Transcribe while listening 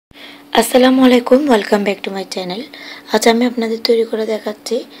আসসালামু আলাইকুম, welcome back to my channel. আজ আমি আপনাদের তৈরি করে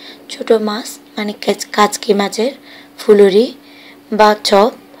দেখাচ্ছি ছোট মাছ মানে কাচকি মাছের ফুলুরি বা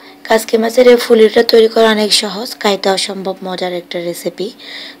চপ। কাচকি মাছের এই ফুলুরিটা তৈরি করা অনেক সহজ, খাইতে অসম্ভব মজার একটা রেসিপি।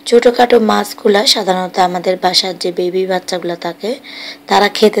 ছোটোখাটো মাছগুলা সাধারণত আমাদের বাসার যে বেবি বাচ্চাগুলো থাকে তারা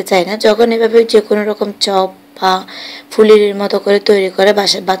খেতে চায় না। যখন এভাবে যে কোনো রকম চপ বা ফুলুরির মতো করে তৈরি করে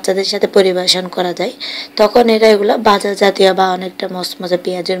বাচ্চাদের সাথে পরিবেশন করা যায়, তখন এরা এগুলো বাজার জাতীয় বা অনেকটা মচমচে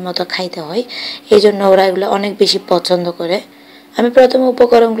পেঁয়াজের মতো খাইতে হয়। এই জন্য ওরা এগুলো অনেক বেশি পছন্দ করে। আমি প্রথমে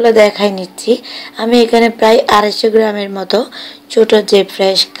উপকরণগুলো দেখাই নিচ্ছি। আমি এখানে প্রায় 250 গ্রামের মতো ছোটো যে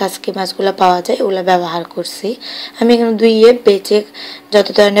ফ্রেশ কাচকি মাছগুলো পাওয়া যায় ওগুলো ব্যবহার করছি। আমি এখানে ধুইয়ে বেছে যত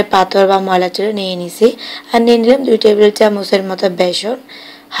ধরনের পাথর বা ময়লা ছিল নিয়ে নিছি। আর নিয়ে নিলাম 2 টেবিল চামচের মতো বেসন,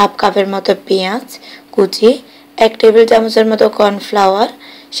 হাফ কাপের মতো পেঁয়াজ কুচি, 1 টেবিল চামচের মতো কর্নফ্লাওয়ার,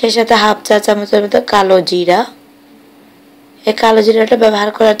 সে সাথে হাফ চা চামচের মতো কালো জিরা। এই কালো জিরাটা ব্যবহার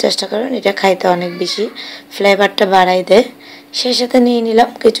করার চেষ্টা করুন, এটা খাইতে অনেক বেশি ফ্লেভারটা বাড়াই দেয়। সে সাথে নিয়ে নিলাম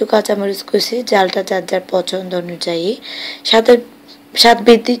কিছু কাঁচামরিচ কুচি, জালটা যার যার পছন্দ অনুযায়ী। সাথে স্বাদ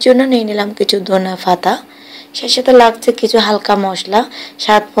বৃদ্ধির জন্য নিয়ে নিলাম কিছু ধনে পাতা। সে সাথে লাগছে কিছু হালকা মশলা,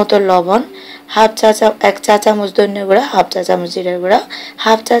 স্বাদ মতো লবণ, 1 চা চামচ ধনিয়া গুঁড়া, হাফ চা চামচ জিরার গুঁড়া,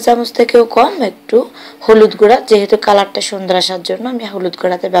 হাফ চা চামচ থেকেও কম একটু হলুদ গুঁড়া, যেহেতু কালারটা সুন্দর আসার জন্য আমি হলুদ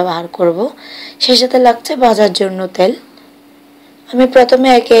গুঁড়াতে ব্যবহার করব। সে সাথে লাগছে ভাজার জন্য তেল। আমি প্রথমে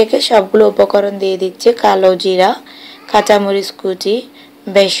একে একে সবগুলো উপকরণ দিয়ে দিচ্ছি। কালো জিরা, কাঁচামরিচ কুচি,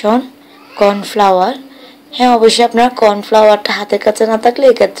 বেসন, কর্নফ্লাওয়ার। হ্যাঁ, অবশ্যই আপনারা কর্নফ্লাওয়ারটা হাতের কাছে না থাকলে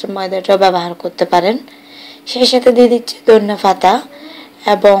এক্ষেত্রে ময়দাটাও ব্যবহার করতে পারেন। সেই সাথে দিয়ে দিচ্ছি ধনে পাতা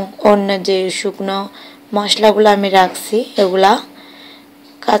এবং অন্য যে শুকনো মশলাগুলো আমি রাখছি এগুলা,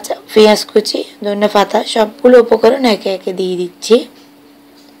 কাঁচা পেঁয়াজ কুচি, ধনে পাতা, সবগুলো উপকরণ একে একে দিয়ে দিচ্ছি।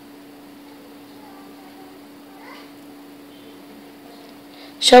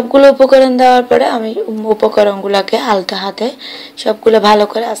 সবগুলো উপকরণ দেওয়ার পরে আমি উপকরণগুলোকে আলতো হাতে সবগুলো ভালো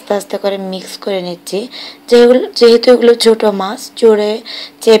করে আস্তে আস্তে করে মিক্স করে নিচ্ছি। যেহেতু এগুলো ছোটো মাছ, জোরে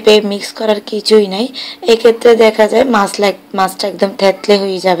চেপে মিক্স করার কিছুই নাই। এক্ষেত্রে দেখা যায় মাছটা একদম থেতলে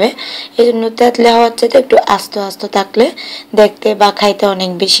হয়ে যাবে। এই জন্য থেতলে হওয়ার চাইতে একটু আস্ত আস্ত থাকলে দেখতে বা খাইতে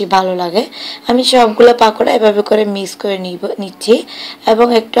অনেক বেশি ভালো লাগে। আমি সবগুলো পাকোড়া এভাবে করে মিক্স করে নিচ্ছি এবং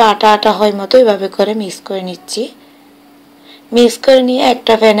একটু আটা আটা হয় মতো এভাবে করে মিক্স করে নিচ্ছি। মিক্স করে নিয়ে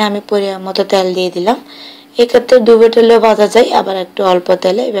একটা প্যানে আমি পরিমাণ মতো তেল দিয়ে দিলাম। এক্ষেত্রে ডুবো তেলেও ভাজা যায়, আবার একটু অল্প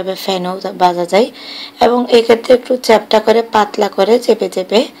তেলে এভাবে ফ্যানেও ভাজা যায়। এবং এক্ষেত্রে একটু চ্যাপটা করে পাতলা করে চেপে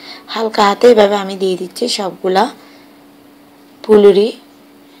চেপে হালকা হাতে এভাবে আমি দিয়ে দিচ্ছি সবগুলা ফুলুরি।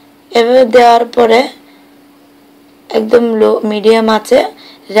 এভাবে দেওয়ার পরে একদম লো মিডিয়াম আঁচে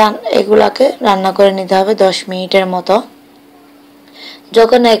এগুলাকে রান্না করে নিতে হবে 10 মিনিটের মতো।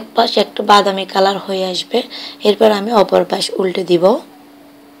 যখন এক পাশ একটু বাদামি কালার হয়ে আসবে, এরপর আমি অপর পাশ উল্টে দিব।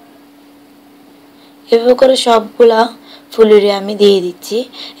 এভাবে করে সবগুলা ফুলুরি আমি দিয়ে দিচ্ছি।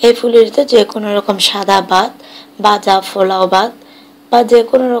 এই ফুলুরিতে যে কোনো রকম সাদা ভাত, ভাজা পোলাও ভাত বা যে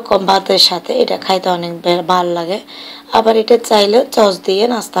কোনো রকম ভাতের সাথে এটা খাইতে অনেক ভালো লাগে। আবার এটা চাইলে সস দিয়ে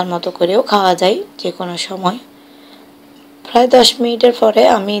নাস্তার মতো করেও খাওয়া যায় যে কোনো সময়। প্রায় 10 মিনিটের পরে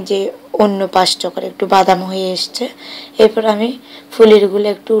আমি যে অন্য পাশটা করে একটু বাদাম হয়ে এসছে, এরপর আমি ফুলুরিগুলো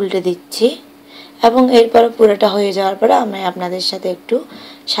একটু উল্টে দিচ্ছি এবং এরপরে পুরোটা হয়ে যাওয়ার পরে আমি আপনাদের সাথে একটু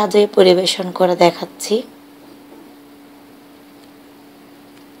সাজিয়ে পরিবেশন করে দেখাচ্ছি।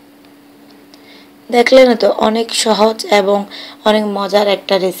 দেখলেন তো, অনেক সহজ এবং অনেক মজার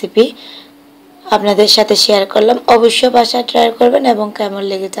একটা রেসিপি আপনাদের সাথে শেয়ার করলাম। অবশ্যই বাসায় ট্রাই করবেন এবং কেমন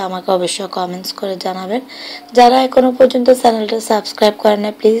লেগেছে আমাকে অবশ্যই কমেন্টস করে জানাবেন। যারা এখনো পর্যন্ত চ্যানেলটা সাবস্ক্রাইব করেন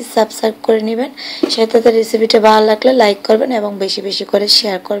না, প্লিজ সাবস্ক্রাইব করে নেবেন। সাথে রেসিপিটা ভালো লাগলে লাইক করবেন এবং বেশি বেশি করে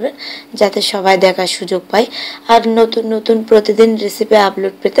শেয়ার করবেন, যাতে সবাই দেখার সুযোগ পায়। আর নতুন নতুন প্রতিদিন রেসিপি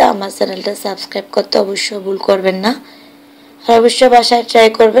আপলোড পেতে আমার চ্যানেলটা সাবস্ক্রাইব করতে অবশ্যই ভুল করবেন না। আর অবশ্যই বাসায় ট্রাই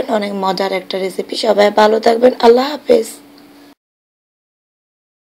করবেন, অনেক মজার একটা রেসিপি। সবাই ভালো থাকবেন, আল্লাহ হাফেজ।